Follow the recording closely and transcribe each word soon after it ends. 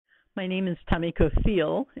My name is TAMIKO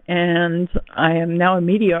Thiel, and I am now a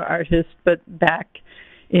media artist, but back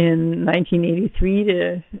in 1983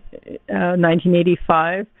 to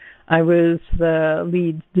 1985, I was the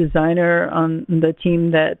lead designer on the team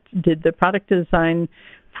that did the product design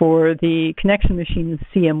for the connection machines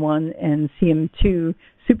CM1 and CM2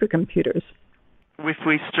 supercomputers. If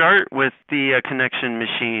we start with the connection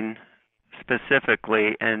machine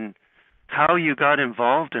specifically and how you got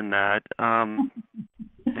involved in that,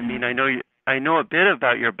 I know a bit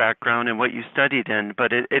about your background and what you studied in,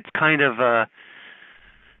 but it's kind of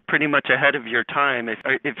pretty much ahead of your time.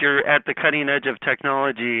 If you're at the cutting edge of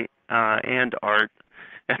technology and art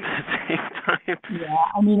at the same time.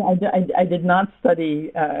 Yeah, I did not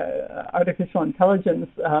study artificial intelligence.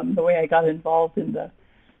 The way I got involved in the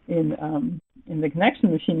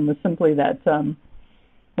connection machine was simply that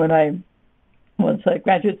when I was a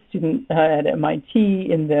graduate student at MIT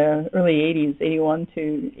in the early 80s, 81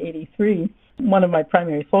 to 83, one of my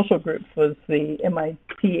primary social groups was the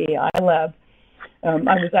MIT AI lab.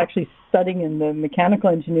 I was actually studying in the mechanical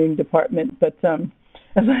engineering department, but as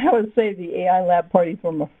I always say, the AI lab parties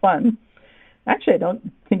were more fun. Actually, I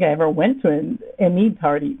don't think I ever went to an ME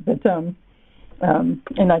party, but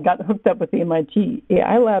and I got hooked up with the MIT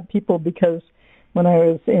AI lab people because when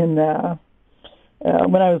I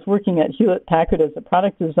was working at Hewlett Packard as a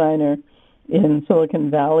product designer in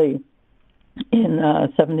Silicon Valley in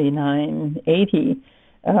 79, 80,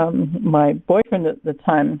 my boyfriend at the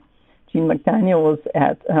time, Gene McDaniel, was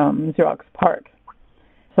at Xerox PARC.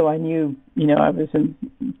 So I knew, I was in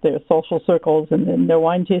their social circles and in their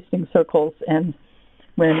wine tasting circles. And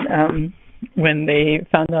when they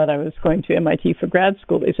found out I was going to MIT for grad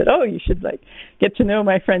school, they said, "Oh, you should get to know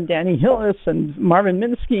my friend Danny Hillis and Marvin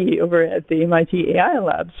Minsky over at the MIT AI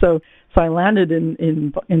lab." So I landed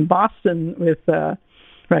in Boston with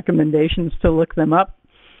recommendations to look them up,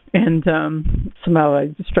 and somehow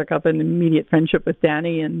I struck up an immediate friendship with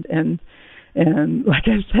Danny, and like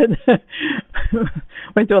I said,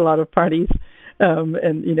 went to a lot of parties.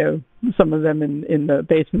 And some of them in the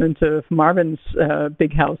basement of Marvin's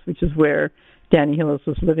big house, which is where Danny Hillis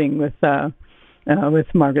was living with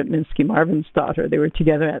Margaret Minsky, Marvin's daughter. They were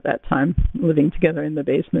together at that time, living together in the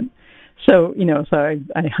basement. So so I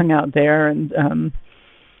hung out there, and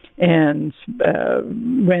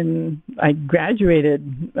when I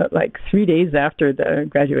graduated, 3 days after the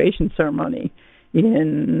graduation ceremony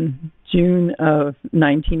in June of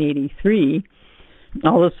 1983.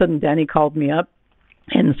 All of a sudden, Danny called me up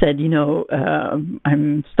and said,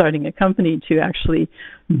 I'm starting a company to actually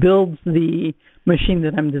build the machine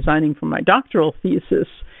that I'm designing for my doctoral thesis.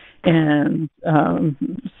 And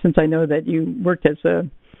since I know that you worked as a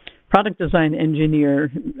product design engineer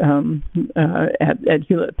at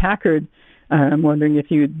Hewlett Packard, I'm wondering if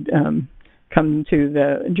you'd come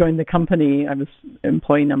to join the company. I was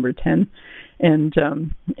employee number 10, and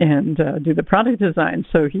do the product design.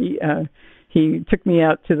 So he took me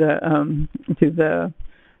out to the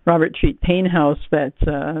Robert Treat Paine house that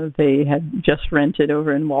they had just rented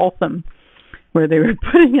over in Waltham, where they were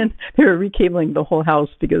recabling the whole house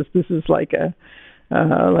because this is like a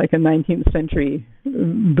 19th century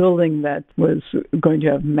building that was going to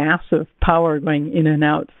have massive power going in and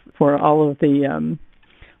out for all of the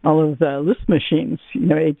Lisp machines.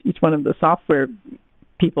 Each one of the software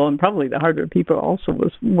people and probably the hardware people also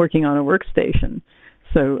was working on a workstation.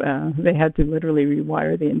 So they had to literally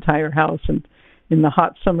rewire the entire house. And in the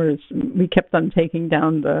hot summers, we kept on taking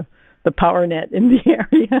down the power net in the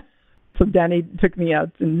area. So Danny took me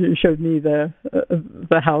out and showed me the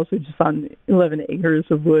house, which is on 11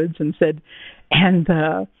 acres of woods, and said, and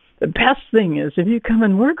the best thing is if you come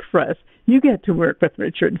and work for us, you get to work with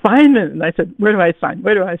Richard Feynman. And I said, where do I sign?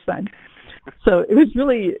 Where do I sign? So it was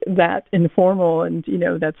really that informal, and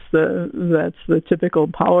that's the typical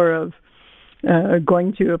power of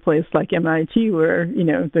going to a place like MIT, where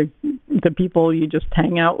the people you just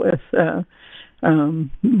hang out with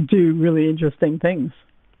do really interesting things.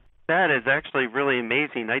 That is actually really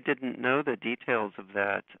amazing. I didn't know the details of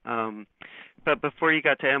that. But before you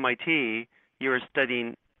got to MIT, you were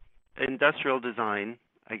studying industrial design,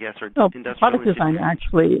 I guess, or industrial product design,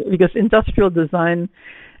 actually, because industrial design,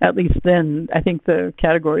 at least then, I think the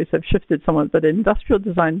categories have shifted somewhat, but industrial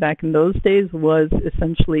design back in those days was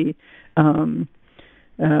essentially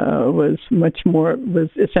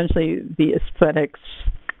essentially the aesthetics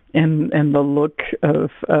and the look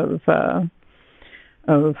of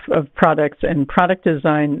products. And product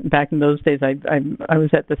design back in those days, I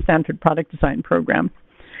was at the Stanford Product Design program,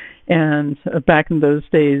 and back in those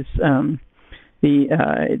days,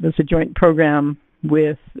 it was a joint program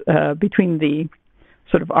with between the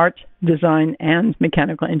sort of art, design, and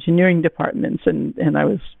mechanical engineering departments, and I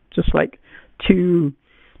was just like two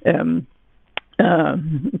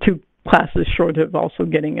classes short of also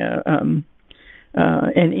getting an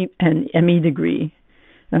ME degree,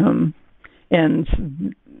 and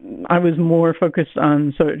I was more focused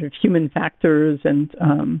on sort of human factors and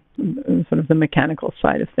sort of the mechanical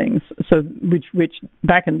side of things. So, which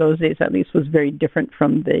back in those days, at least, was very different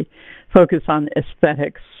from the focus on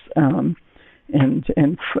aesthetics and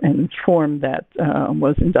form that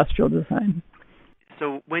was industrial design.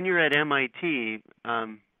 So, when you're at MIT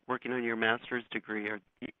working on your master's degree,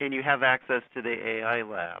 and you have access to the AI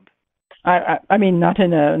lab. I mean, not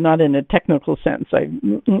in a technical sense. I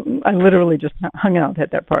literally just hung out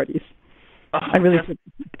at their parties. Oh, I really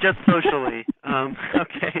just socially.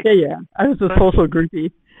 Okay. Yeah. I was a social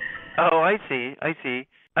groupie. Oh, I see.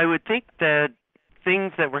 I would think that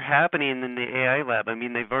things that were happening in the AI lab, I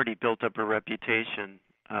mean, they've already built up a reputation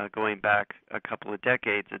going back a couple of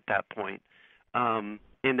decades at that point.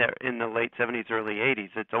 In the late 70s, early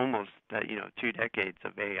 80s, it's almost 2 decades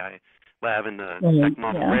of AI lab and the tech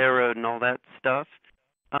model railroad and all that stuff.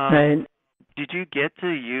 Right. Did you get to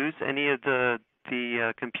use any of the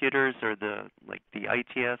computers or the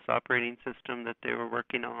ITS operating system that they were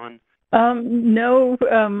working on? No,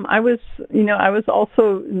 I was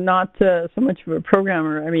also not so much of a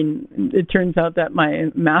programmer. I mean, it turns out that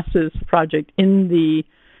my master's project in the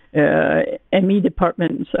ME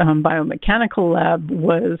department's biomechanical lab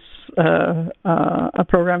was a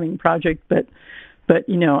programming project, but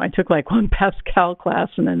I took like one Pascal class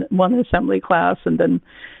and then one assembly class, and then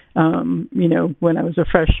when I was a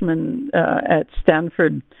freshman at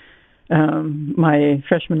Stanford, my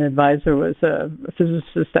freshman advisor was a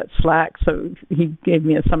physicist at SLAC, so he gave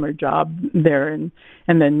me a summer job there and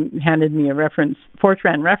then handed me a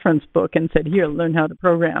Fortran reference book and said, "Here, learn how to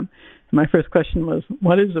program." And my first question was,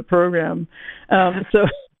 "What is a program?"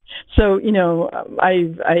 So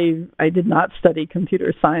I did not study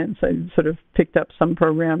computer science. I sort of picked up some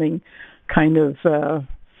programming, kind of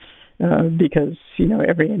because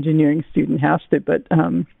every engineering student has to. But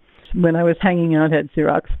when I was hanging out at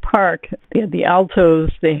Xerox PARC, they had the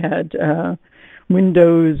Altos, they had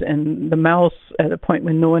Windows and the mouse at a point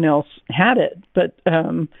when no one else had it. But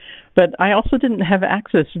I also didn't have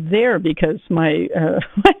access there because my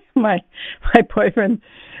boyfriend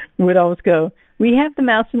would always go, "We have the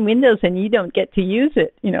mouse in Windows and you don't get to use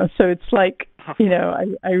it." So it's like, I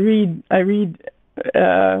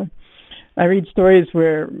read stories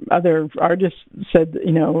where other artists said,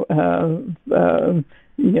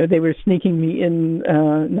 they were sneaking me in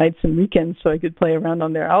nights and weekends so I could play around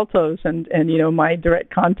on their Altos, and my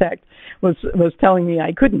direct contact was telling me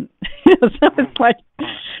I couldn't. So it's like,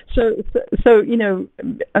 so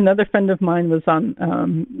another friend of mine was on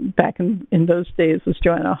back in those days was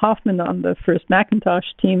Joanna Hoffman on the first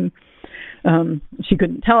Macintosh team. She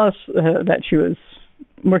couldn't tell us that she was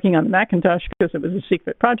working on the Macintosh because it was a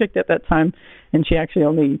secret project at that time, and she actually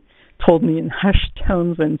only told me in hushed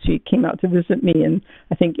tones when she came out to visit me in,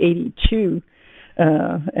 I think, 82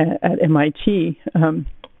 at MIT.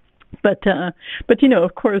 But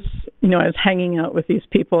of course, I was hanging out with these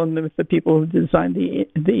people and with the people who designed the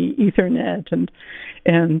Ethernet,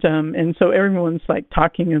 and so everyone's like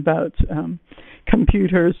talking about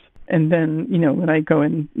computers. And then, when I go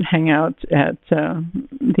and hang out at the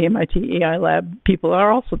MIT AI lab, people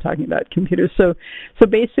are also talking about computers. So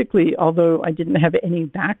basically, although I didn't have any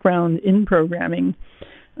background in programming,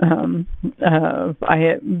 because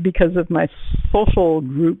of my social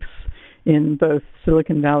groups in both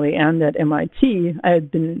Silicon Valley and at MIT, I had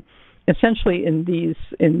been essentially in these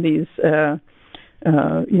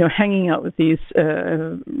hanging out with these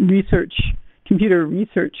computer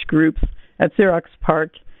research groups at Xerox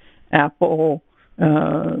PARC, Apple,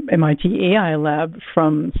 MIT AI Lab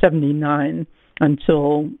from '79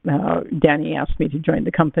 until Danny asked me to join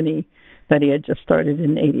the company that he had just started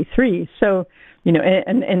in '83. So,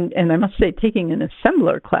 and I must say, taking an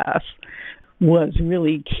assembler class was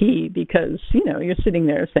really key because, you're sitting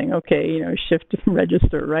there saying, okay, shift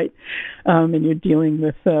register, right? And you're dealing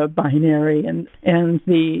with binary and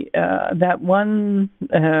that one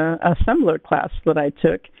assembler class that I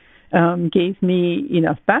took gave me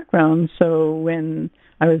enough background. So when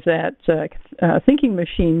I was at Thinking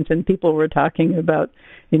Machines and people were talking about,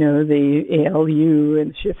 the ALU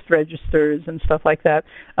and shift registers and stuff like that,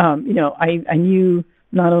 I knew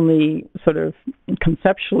not only sort of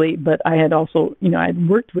conceptually, but I had also, I'd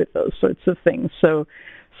worked with those sorts of things. So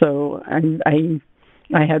I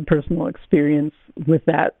had personal experience with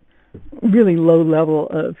that really low level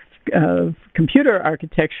of computer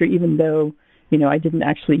architecture, even though I didn't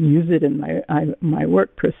actually use it in my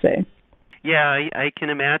work per se. Yeah, I can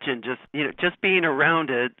imagine just being around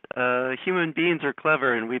it. Human beings are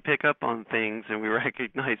clever, and we pick up on things, and we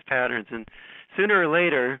recognize patterns, and sooner or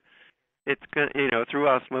later, it's through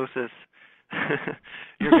osmosis,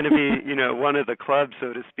 you're going to be one of the club,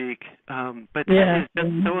 so to speak. But that is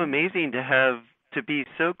just so amazing to be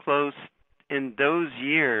so close in those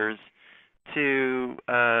years to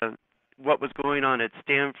what was going on at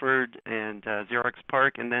Stanford and Xerox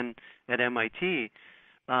PARC, and then at MIT.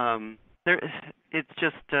 It's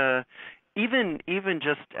just even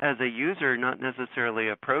just as a user, not necessarily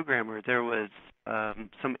a programmer, there was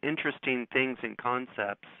some interesting things and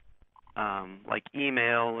concepts like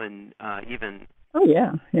email and even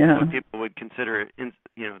what people would consider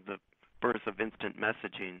the birth of instant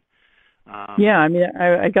messaging.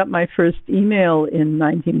 I got my first email in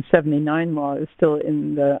 1979 while I was still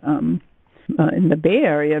in the Bay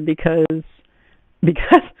Area because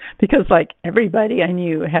like everybody I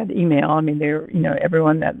knew had email. I mean,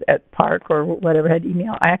 everyone at Park or whatever had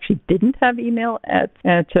email. I actually didn't have email at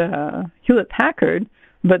Hewlett Packard,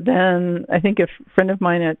 but then I think a friend of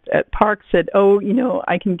mine at Park said, "Oh,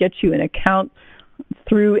 I can get you an account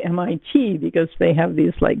through MIT because they have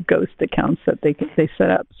these like ghost accounts that they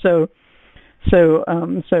set up." So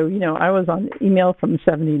I was on email from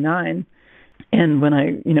 '79, and when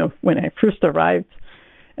I first arrived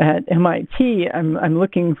at MIT, I'm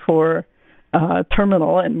looking for a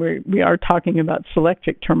terminal, and we are talking about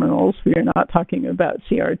Selectric terminals. We are not talking about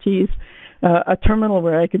CRTs. A terminal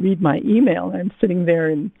where I could read my email. And I'm sitting there,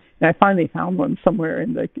 and I finally found one somewhere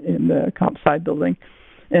in the comp sci building,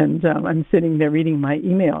 and I'm sitting there reading my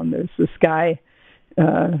email, and there's this guy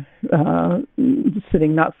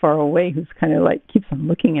sitting not far away who's kind of like keeps on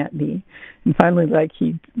looking at me, and finally like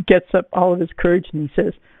he gets up all of his courage and he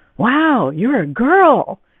says, "Wow, you're a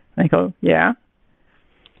girl." I go, "Yeah."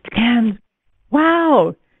 "And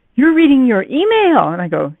wow, you're reading your email." And I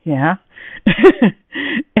go, "Yeah."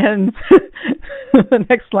 And the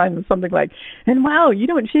next line was something like, "And wow, you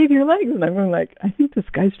don't shave your legs." And I'm like, I think this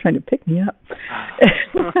guy's trying to pick me up.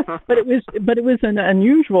 but it was an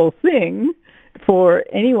unusual thing for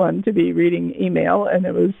anyone to be reading email, and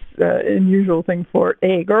it was an unusual thing for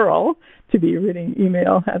a girl to be reading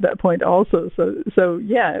email at that point also. So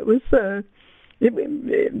yeah, it was. I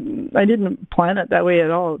didn't plan it that way at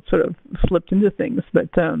all. It sort of slipped into things, but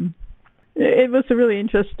it was a really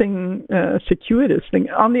interesting, circuitous thing.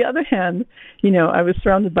 On the other hand, I was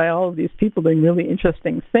surrounded by all of these people doing really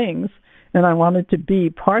interesting things, and I wanted to be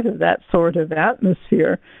part of that sort of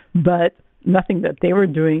atmosphere, but nothing that they were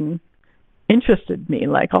doing interested me.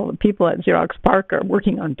 Like all the people at Xerox PARC are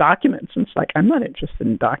working on documents, and it's like, I'm not interested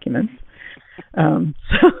in documents.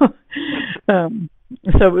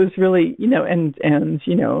 So it was really, and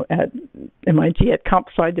at MIT at comp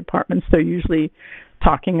sci departments, they're usually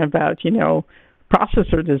talking about,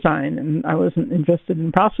 processor design, and I wasn't interested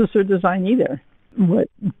in processor design either. What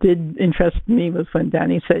did interest me was when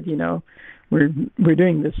Danny said, we're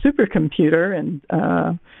doing this supercomputer, and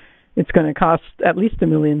it's going to cost at least $1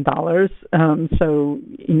 million. So,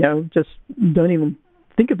 just don't even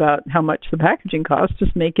think about how much the packaging costs.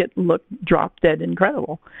 Just make it look drop dead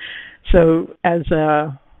incredible. So as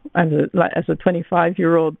a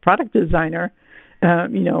 25-year-old product designer, I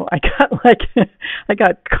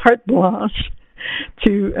got carte blanche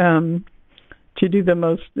to do the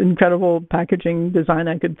most incredible packaging design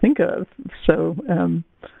I could think of. So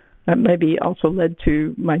that maybe also led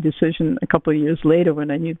to my decision a couple of years later,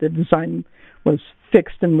 when I knew the design was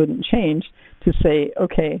fixed and wouldn't change, to say,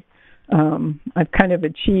 okay, I've kind of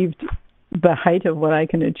achieved the height of what I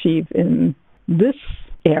can achieve in this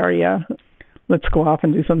area. Let's go off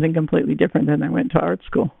and do something completely different. And I went to art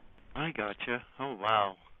school. I gotcha. Oh,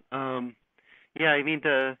 wow. Yeah, I mean,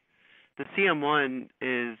 the CM1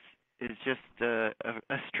 is just a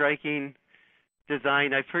striking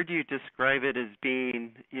design. I've heard you describe it as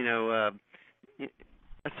being, a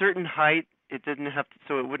certain height. It didn't have to,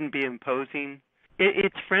 so it wouldn't be imposing.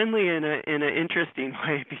 It's friendly in an interesting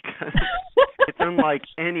way because it's unlike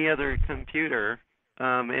any other computer,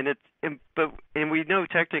 and we know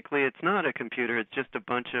technically it's not a computer. It's just a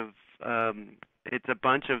bunch of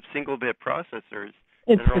single bit processors.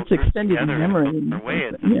 It's extended memory.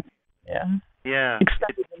 Yeah.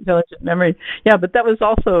 Extended intelligent memory. Yeah, but that was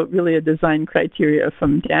also really a design criteria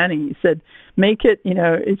from Danny. He said, make it,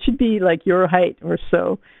 it should be like your height or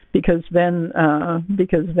so, because then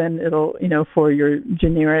it'll, for your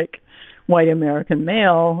generic white American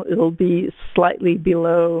male, it'll be slightly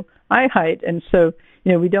below eye height. And so,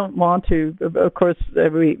 we don't want to, of course,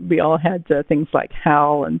 we all had things like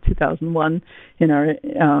HAL in 2001 in our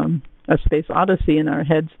a space odyssey in our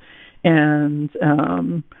heads, and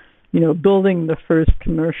building the first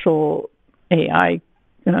commercial AI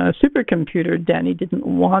supercomputer, Danny didn't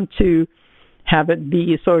want to have it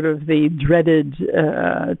be sort of the dreaded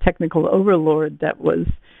technical overlord that was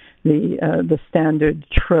the standard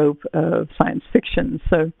trope of science fiction.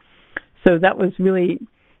 So that was really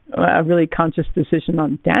a really conscious decision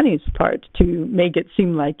on Danny's part to make it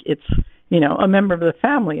seem like it's a member of the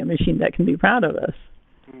family, a machine that can be proud of us.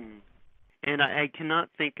 And I cannot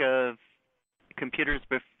think of computers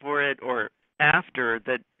before it or after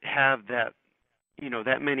that have that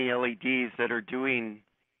that many LEDs that are doing.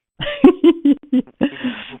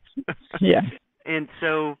 Yeah. And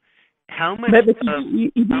so, how much but of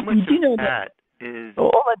that is?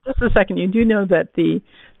 Oh, just a second. You do know that the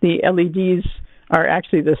LEDs are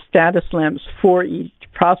actually the status lamps for each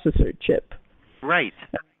processor chip. Right.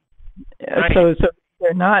 So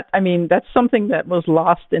they're not. I mean, that's something that was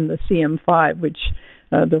lost in the CM5, which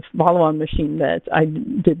the follow-on machine that I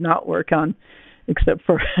did not work on, except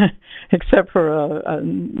for a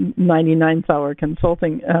 99th hour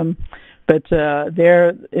consulting. But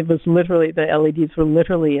there, it was literally, the LEDs were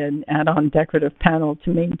literally an add-on decorative panel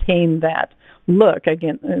to maintain that look.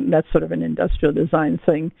 Again, that's sort of an industrial design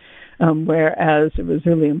thing. Whereas it was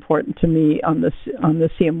really important to me on the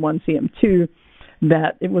CM1, CM2,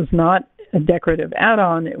 that it was not a decorative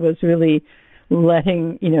add-on. It was really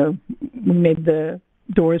letting, we made the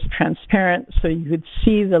doors transparent so you could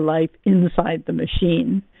see the life inside the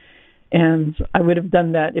machine. And I would have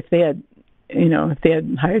done that if they had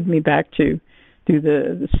hired me back to do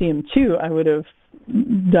the CM2, I would have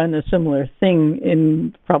done a similar thing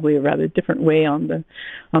in probably a rather different way on the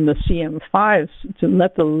CM5s to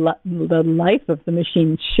let the life of the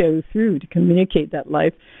machine show through, to communicate that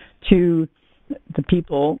life to the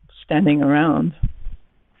people standing around.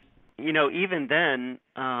 Even then,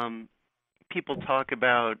 people talk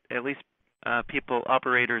about, at least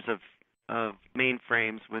operators of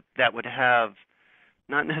mainframes that would have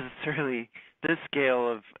not necessarily this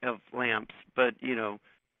scale of lamps, but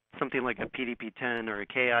something like a PDP-10 or a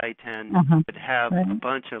KI-10 would have a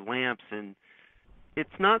bunch of lamps, and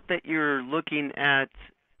it's not that you're looking at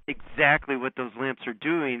exactly what those lamps are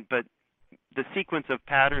doing, but the sequence of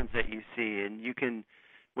patterns that you see, and you can,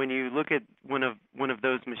 when you look at one of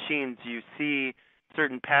those machines, you see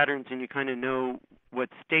certain patterns, and you kind of know what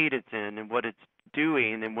state it's in and what it's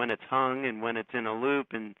doing, and when it's hung, and when it's in a loop,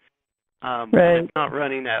 and when it's not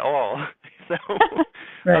running at all. So,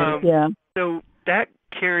 so that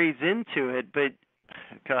carries into it, but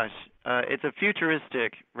gosh, it's a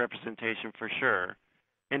futuristic representation for sure,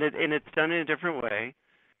 and it's done in a different way,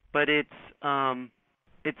 but it's kind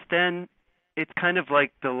of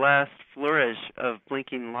like the last flourish of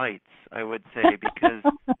blinking lights, I would say, because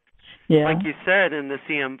like you said, in the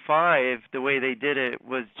CM5, the way they did it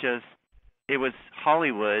was it was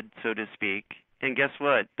Hollywood, so to speak. And guess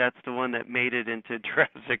what? That's the one that made it into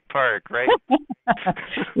Jurassic Park, right?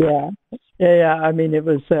 Yeah. I mean, it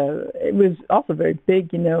was also very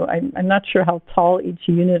big. I'm not sure how tall each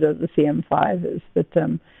unit of the CM5 is, but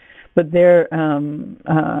there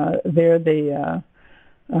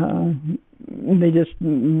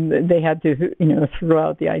they had to throw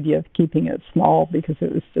out the idea of keeping it small because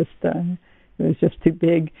it was just too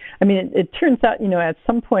big. I mean, it turns out, at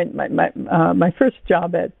some point, my first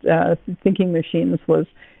job at Thinking Machines was,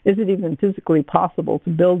 is it even physically possible to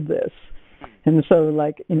build this? And so,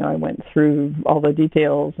 I went through all the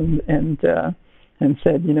details and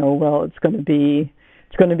said, well, it's going to be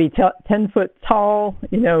 10 foot tall,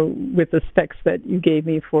 with the specs that you gave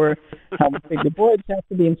me for how big the boards have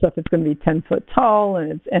to be and stuff. It's going to be 10 foot tall,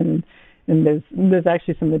 and there's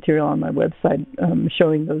actually some material on my website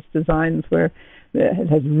showing those designs where it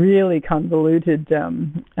has really convoluted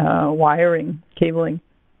wiring, cabling.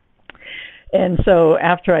 And so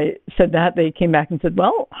after I said that, they came back and said,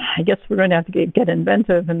 well, I guess we're going to have to get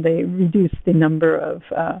inventive, and they reduced the number of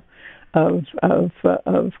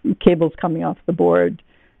cables coming off the board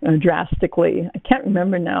drastically. I can't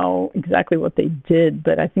remember now exactly what they did,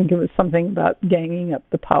 but I think it was something about ganging up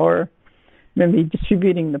the power, maybe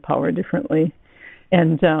distributing the power differently.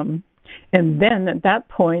 And then at that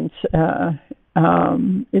point,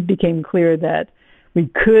 it became clear that we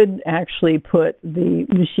could actually put the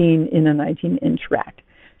machine in a 19-inch rack.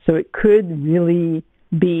 So it could really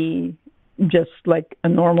be just like a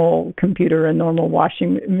normal computer, a normal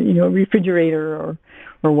washing, refrigerator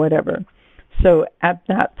or whatever. So at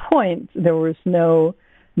that point, you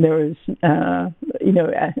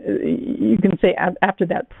can say after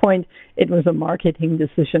that point, it was a marketing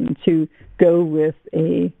decision to go with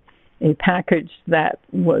a a package that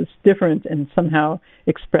was different and somehow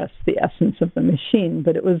expressed the essence of the machine.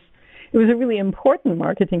 But it was a really important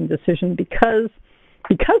marketing decision because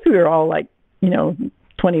we were all like,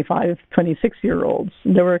 25, 26-year-olds.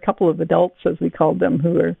 There were a couple of adults, as we called them,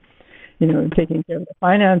 who were, taking care of the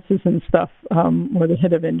finances and stuff. Or the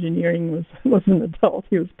head of engineering was an adult.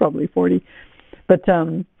 He was probably 40. But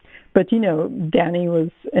Danny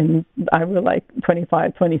and I were like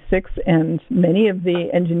 25, 26, and many of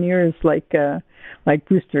the engineers like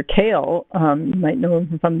Brewster Kahle, you might know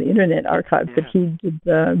him from the Internet Archive, but he did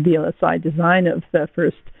the VLSI design of the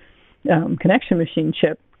first connection machine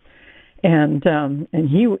chip, and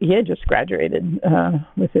he had just graduated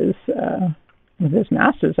with his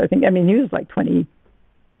master's, I think. I mean, he was like 22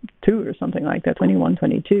 or something like that, 21,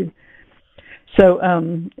 22. So,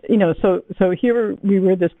 so here we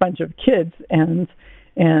were, this bunch of kids, and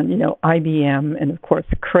IBM, and of course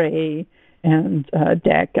Cray and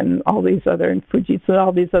DEC and all these other, and Fujitsu,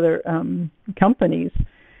 all these other companies,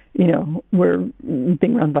 were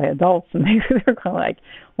being run by adults, and they were kind of like,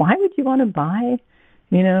 why would you want to buy,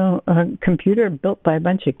 a computer built by a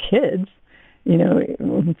bunch of kids,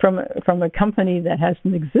 from a company that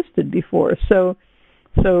hasn't existed before? So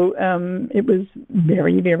it was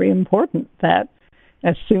very, very important that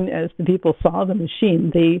as soon as the people saw the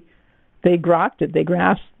machine, they grokked it. They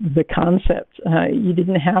grasped the concept. You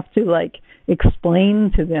didn't have to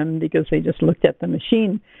explain to them because they just looked at the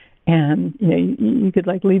machine, and you could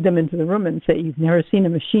lead them into the room and say, you've never seen a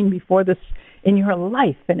machine before this in your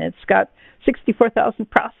life, and it's got 64,000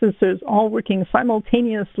 processors all working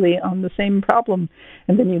simultaneously on the same problem,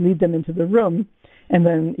 and then you lead them into the room, and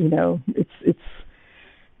then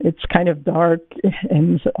it's kind of dark,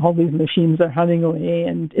 and all these machines are humming away,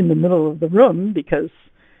 and in the middle of the room, because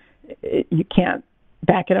you can't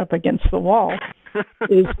back it up against the wall,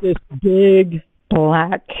 is this big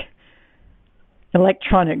black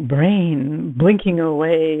electronic brain blinking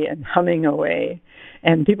away and humming away.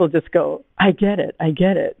 And people just go, I get it.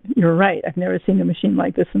 You're right. I've never seen a machine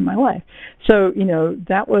like this in my life. So,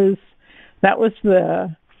 that was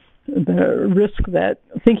the risk that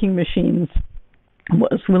Thinking Machines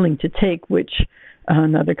was willing to take, which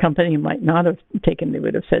another company might not have taken. They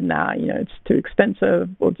would have said, nah, it's too expensive.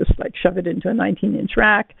 We'll just shove it into a 19-inch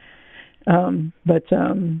rack. But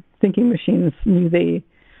Thinking Machines knew they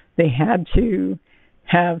had to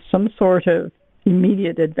have some sort of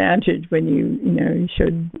immediate advantage when you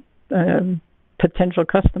showed a potential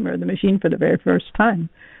customer the machine for the very first time.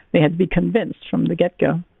 They had to be convinced from the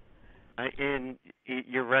get-go. And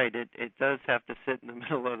you're right. It does have to sit in the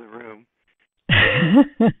middle of the room.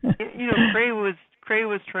 Cray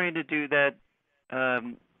was trying to do that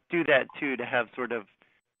too, to have sort of,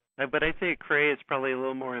 but I think Cray is probably a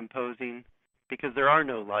little more imposing because there are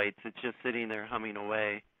no lights. It's just sitting there humming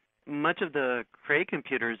away. Much of the Cray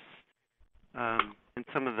computers and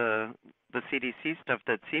some of the CDC stuff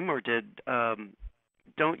that Seymour did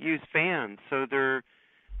don't use fans, so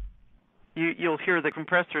you'll hear the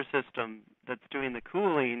compressor system that's doing the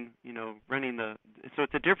cooling, running so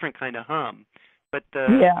it's a different kind of hum. But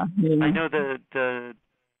I know the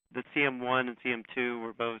CM1 and CM2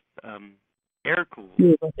 were both air cooled.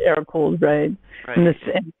 Yeah, both air cooled, right? And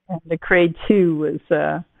the Cray 2 was.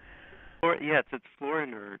 It's floor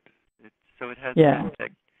inert. So it has. Yeah.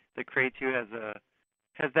 The Cray 2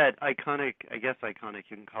 has that iconic,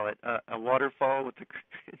 you can call it, a waterfall with it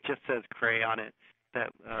just says Cray on it.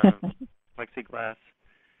 That plexiglass.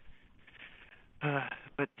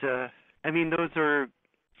 But those are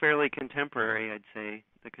fairly contemporary, I'd say,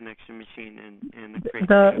 the connection machine and the Cray.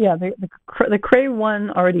 The Cray 1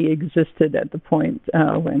 already existed at the point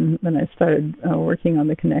when I started working on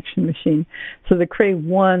the connection machine. So the Cray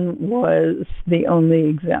 1 was the only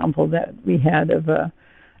example that we had of a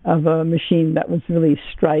machine that was really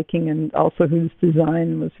striking, and also whose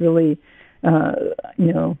design was really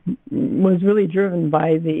was really driven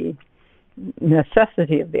by the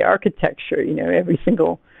necessity of the architecture. Every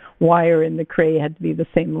single wire in the Cray had to be the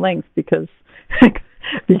same length because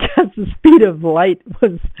the speed of light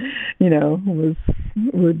would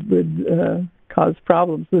cause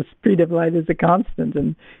problems. The speed of light is a constant,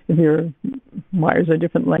 and if your wires are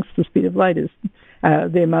different lengths, the speed of light is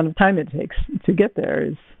the amount of time it takes to get there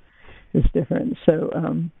is different. So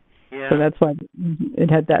so that's why it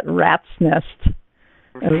had that rat's nest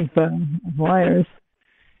of wires.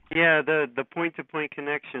 Yeah, the point-to-point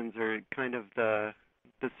connections are kind of the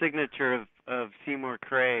signature of Seymour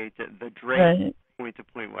Cray, the Drake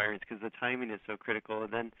point-to-point wirings, because the timing is so critical.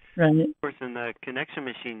 And then, of course, in the connection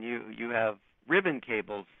machine, you have ribbon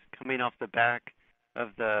cables coming off the back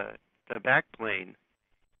of the back plane.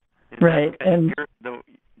 And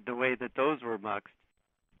the way that those were muxed.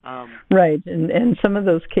 Right, and some of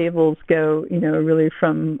those cables go, really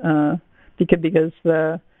from because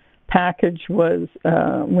the package was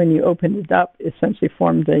when you opened it up, essentially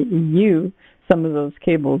formed a U. Some of those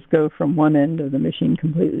cables go from one end of the machine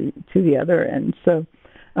completely to the other end. So,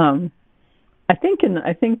 I think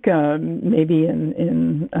maybe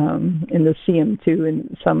in the CM2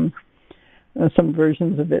 in some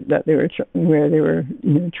versions of it that they were where they were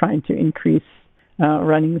trying to increase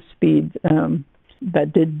running speed.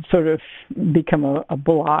 That did sort of become a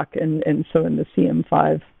block, and so in the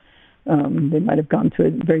CM5, they might have gone to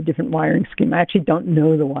a very different wiring scheme. I actually don't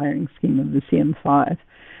know the wiring scheme of the CM5,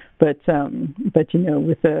 but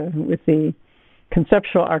with the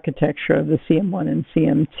conceptual architecture of the CM1 and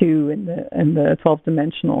CM2 and the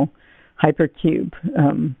 12-dimensional hypercube,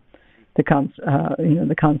 the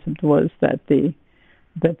concept was that the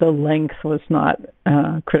length was not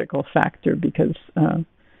a critical factor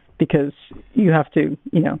because you have to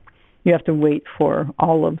wait for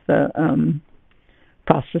all of the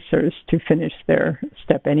processors to finish their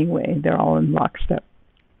step anyway. They're all in lockstep.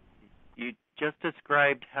 You just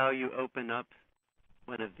described how you open up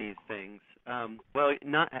one of these things. Well,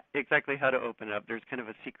 not exactly how to open it up. There's kind of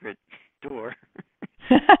a secret door.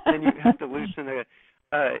 Then you have to loosen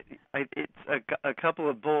it's a couple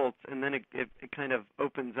of bolts, and then it kind of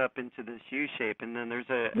opens up into this U shape, and then there's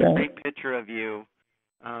a great picture of you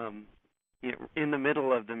in the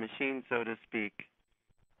middle of the machine, so to speak.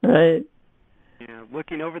 Right. Yeah,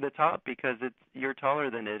 looking over the top because you're taller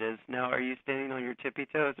than it is. Now, are you standing on your tippy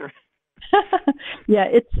toes or? Yeah,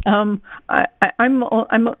 it's I'm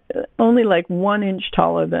only like 1 inch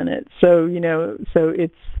taller than it, so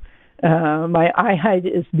it's my eye height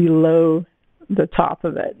is below the top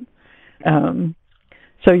of it.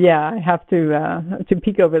 So yeah, I have to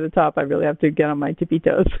peek over the top. I really have to get on my tippy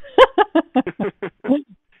toes.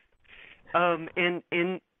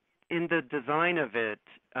 In the design of it,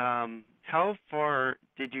 how far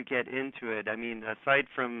did you get into it? I mean, aside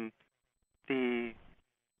from the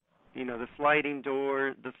sliding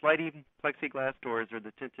door, the sliding plexiglass doors, or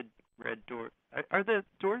the tinted red door. Are the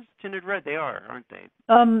doors tinted red? They are, aren't they?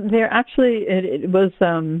 They're actually. It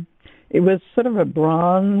was sort of a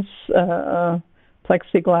bronze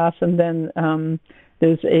plexiglass, and then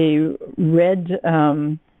there's a red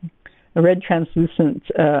translucent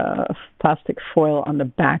plastic foil on the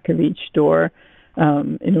back of each door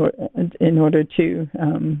in order to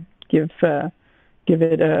give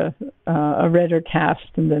it a redder cast,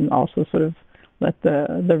 and then also sort of let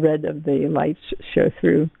the red of the lights show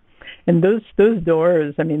through. And those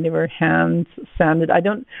doors, I mean, they were hand sanded.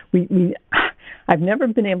 I've never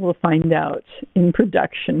been able to find out in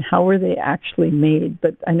production how were they actually made,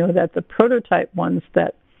 but I know that the prototype ones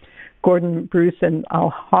that Gordon Bruce and Al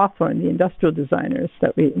Hawthorne, the industrial designers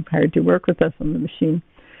that we hired to work with us on the machine,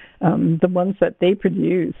 the ones that they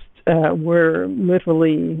produced were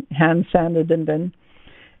literally hand sanded and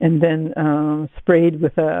then sprayed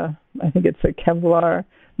with I think it's a Kevlar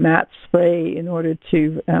matte spray in order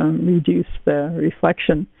to reduce the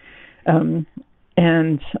reflection.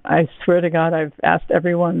 And I swear to God, I've asked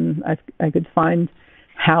everyone I could find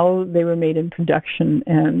how they were made in production,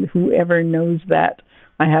 and whoever knows that,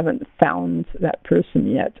 I haven't found that person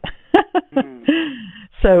yet.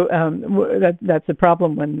 So that's a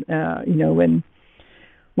problem when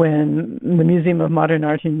the Museum of Modern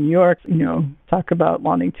Art in New York, talk about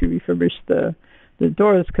wanting to refurbish the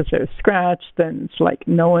doors because they're scratched, then it's like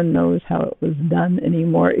no one knows how it was done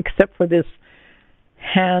anymore except for this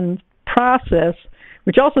hand process,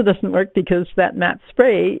 which also doesn't work because that matte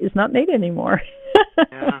spray is not made anymore.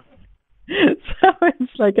 Yeah. So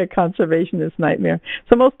it's like a conservationist nightmare.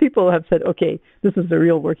 So most people have said, okay, this is a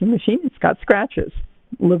real working machine. It's got scratches.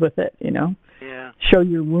 Live with it, Yeah. Show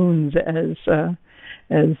your wounds, as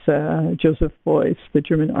Joseph Beuys, the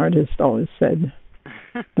German artist, always said.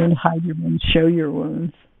 Don't hide your wounds, show your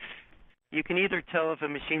wounds. You can either tell if a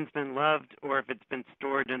machine's been loved or if it's been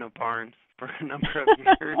stored in a barn for a number of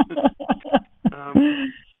years.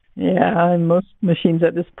 Yeah, and most machines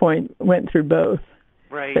at this point went through both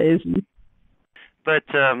phases. But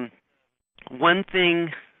one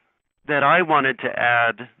thing that I wanted to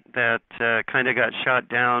add that kind of got shot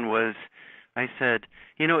down was, I said,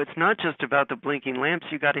 it's not just about the blinking lamps.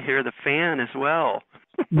 You got to hear the fan as well.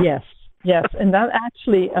 Yes, and that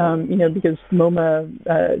actually, because MoMA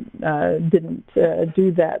didn't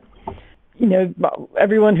do that.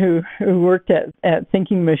 Everyone who worked at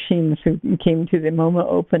Thinking Machines who came to the MoMA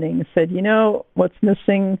opening said, what's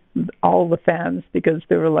missing? All the fans, because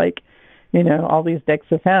there were like, all these decks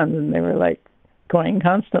of fans, and they were like going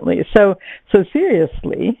constantly. So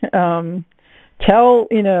seriously, tell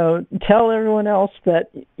everyone else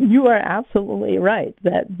that you are absolutely right,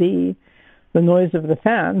 that the noise of the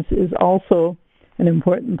fans is also an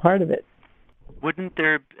important part of it. Wouldn't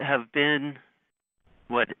there have been,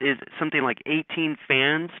 what is it, something like 18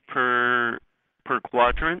 fans per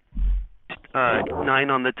quadrant? 9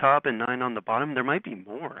 on the top and 9 on the bottom. There might be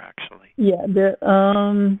more, actually. Yeah,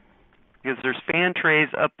 because there's fan trays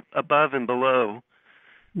up above and below.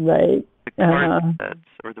 Right. The card sets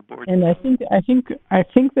or the board. And I think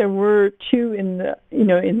there were 2 in the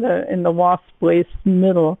in the wasp waist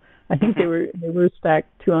middle. I think they were stacked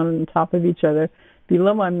 2 on top of each other.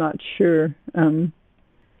 Below, I'm not sure.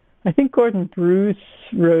 I think Gordon Bruce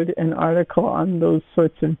wrote an article on those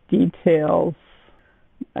sorts of details,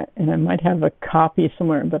 and I might have a copy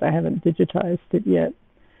somewhere, but I haven't digitized it yet.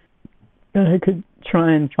 But I could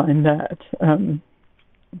try and find that.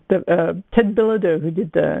 Ted Bilodeau, who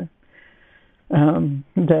did the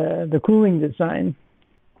cooling design,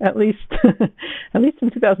 at least in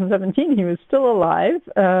 2017, he was still alive,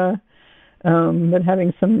 but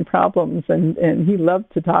having some problems, and he loved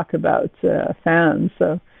to talk about fans.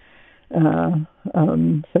 So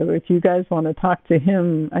if you guys want to talk to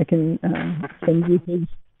him, I can send you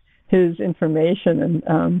his information,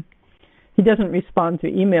 and he doesn't respond to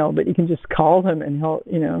email, but you can just call him, and he'll,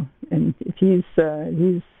 and if he's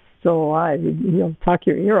still alive, he'll talk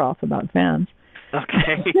your ear off about fans.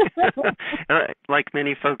 Okay. Like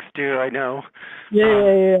many folks do, I know.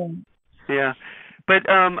 Yeah. But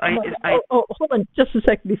hold on just a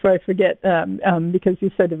second before I forget, because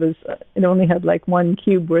you said it only had like 1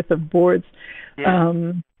 cube worth of boards.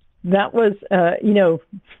 Yeah. That was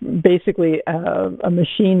basically a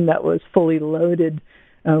machine that was fully loaded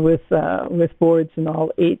with boards and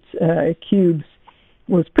all 8 cubes.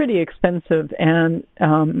 Was pretty expensive, and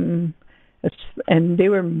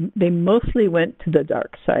they mostly went to the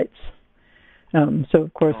dark sites. So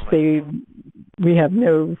of course we have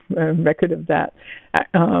no record of that.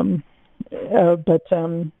 But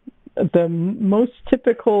the most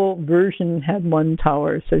typical version had 1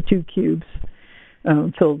 tower, so 2 cubes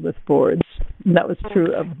filled with boards. And that was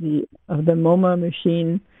true of the MoMA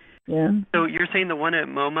machine. Yeah. So you're saying the one at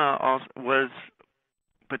MoMA also was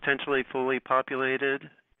potentially fully populated?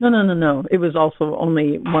 No. It was also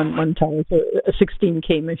only one tower, so a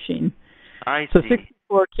 16K machine. I see. So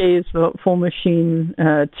 64K is the full machine.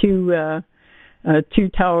 2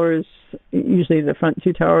 towers. Usually, the front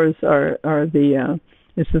 2 towers is the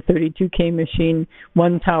 32K machine.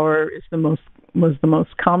 1 tower was the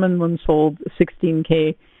most common one, sold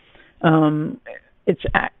 16K. It's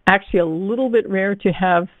actually a little bit rare to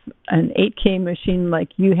have an 8K machine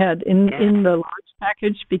like you had in the large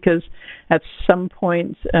package, because at some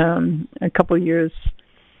point, a couple of years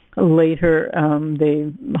later,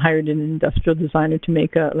 they hired an industrial designer to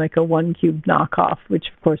make a 1 cube knockoff,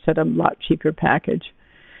 which of course had a lot cheaper package.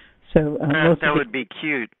 So that would be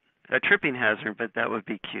cute. A tripping hazard, but that would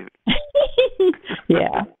be cute.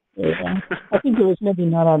 Yeah. I think it was maybe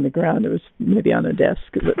not on the ground. It was maybe on a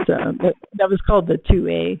desk. But that was called the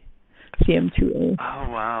 2A, CM2A. Oh,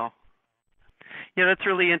 wow. Yeah, that's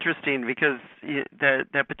really interesting, because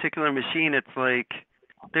that particular machine, it's like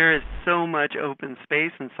there is so much open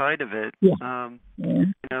space inside of it. Yeah.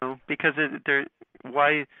 Because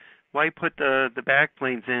why put the back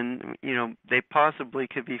planes in? They possibly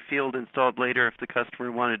could be field installed later if the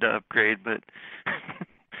customer wanted to upgrade, but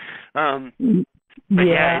that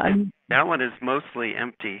one is mostly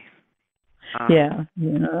empty. Yeah.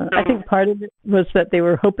 I think part of it was that they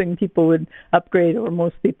were hoping people would upgrade, or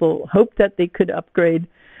most people hoped that they could upgrade,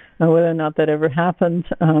 whether or not that ever happened.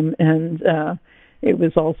 And it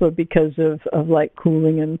was also because of like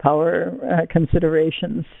cooling and power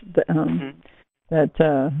considerations that at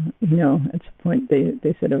some point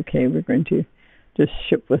they said, okay, we're going to just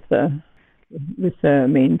ship with the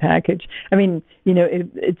main package. I mean,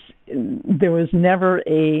 there was never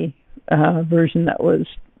a version that was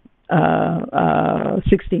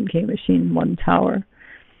 16K machine, 1 tower.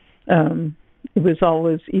 It was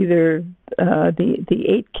always either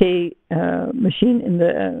the 8K machine in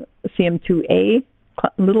the CM2A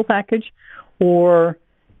little package, or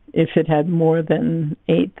if it had more than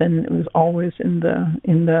 8, then it was always in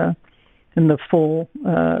the full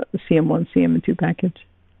CM1, CM2 package.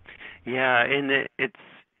 Yeah, and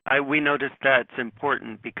we noticed that's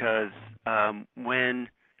important, because when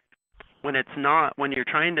you're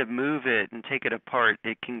trying to move it and take it apart,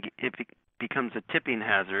 it becomes a tipping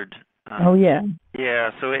hazard.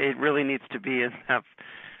 Yeah, so it really needs to have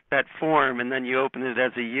that form, and then you open it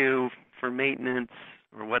as a U for maintenance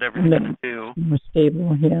or whatever you do. More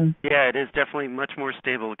stable, yeah. Yeah, it is definitely much more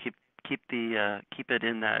stable. Keep it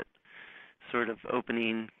in that sort of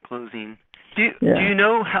opening, closing. Do you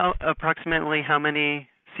know approximately how many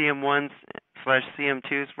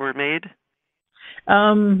CM1s/CM2s were made?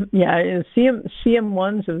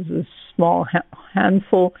 CM1s was a small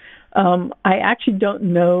handful. I actually don't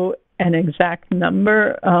know an exact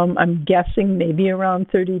number. I'm guessing maybe around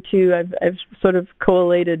 32. I've sort of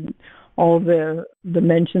collated all the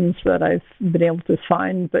mentions that I've been able to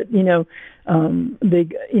find, but they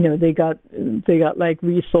got like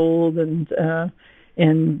resold, and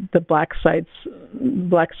the black site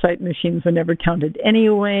machines were never counted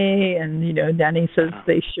anyway, and Danny says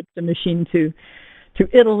they shipped the machine to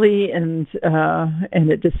Italy, and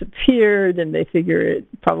it disappeared, and they figure it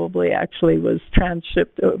probably actually was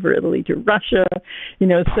transshipped over Italy to Russia,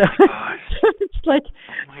 so it's like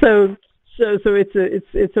so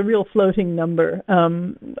it's a real floating number.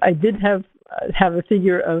 I did have a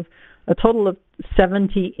figure of a total of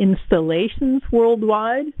 70 installations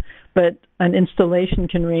worldwide, but an installation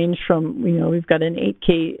can range from, we've got an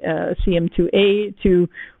 8K CM2A to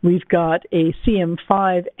we've got a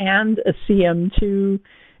CM5 and a CM2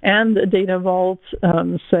 and a data vault.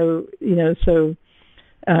 And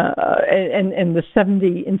the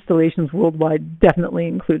 70 installations worldwide definitely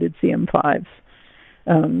included CM5s.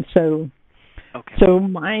 So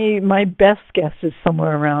my best guess is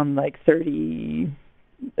somewhere around like 30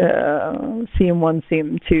 CM1,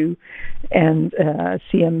 CM2, and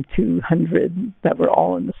CM200 that were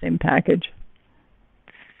all in the same package.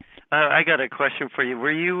 I got a question for you.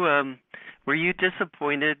 Were you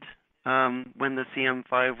disappointed when the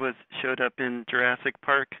CM5 showed up in Jurassic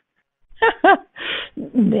Park?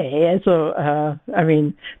 Nee, so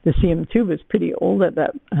the CM2 was pretty old at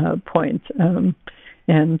that point, and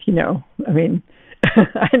I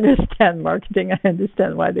understand marketing. I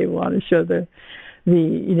understand why they want to show the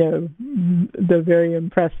very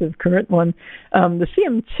impressive current one. The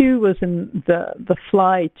CM2 was in the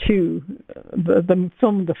Fly 2. The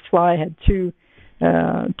film The Fly had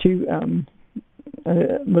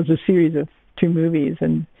was a series of 2 movies,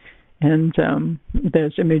 and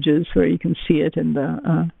there's images where you can see it in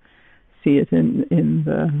the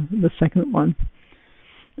second one.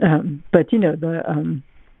 But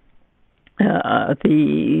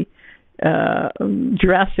the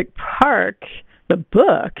Jurassic Park, the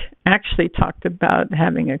book, actually talked about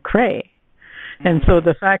having a cray, and so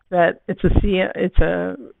the fact that it's a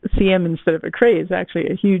CM instead of a cray is actually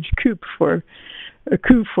a huge coup for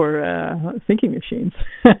thinking machines.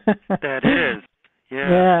 That is,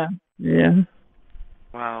 yeah.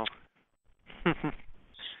 Wow.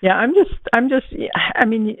 Yeah, I'm just.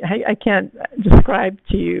 I can't describe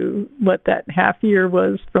to you what that half year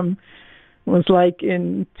was like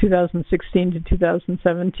in 2016 to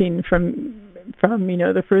 2017 from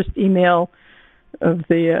the first email of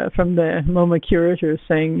from the MoMA curator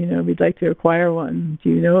saying, we'd like to acquire one. Do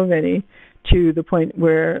you know of any? To the point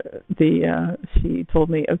where she told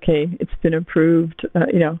me, okay, it's been approved.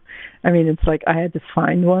 It's like I had to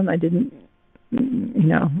find one. I didn't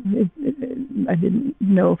I didn't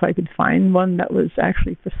know if I could find one that was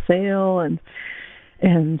actually for sale, and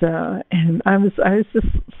I was just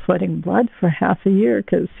sweating blood for half a year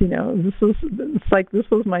because this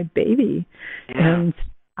was my baby, and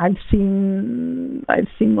I've seen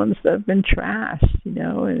ones that have been trashed,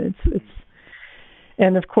 and it's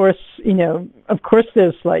and of course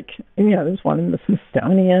there's there's one in the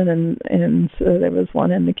Smithsonian, and there was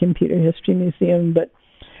one in the Computer History Museum, but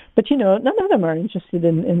none of them are interested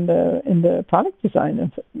in the product design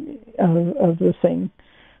of the thing.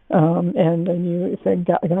 And I knew if I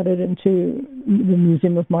got it into the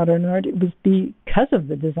Museum of Modern Art, it was because of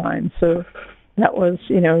the design. So that was,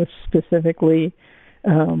 specifically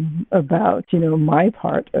about, my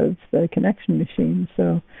part of the connection machine.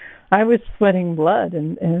 So I was sweating blood,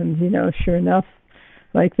 and sure enough,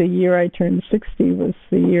 like the year I turned 60 was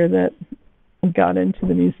the year that I got into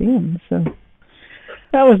the museum. So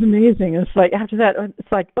that was amazing. It's like after that,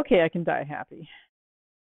 it's like, okay, I can die happy.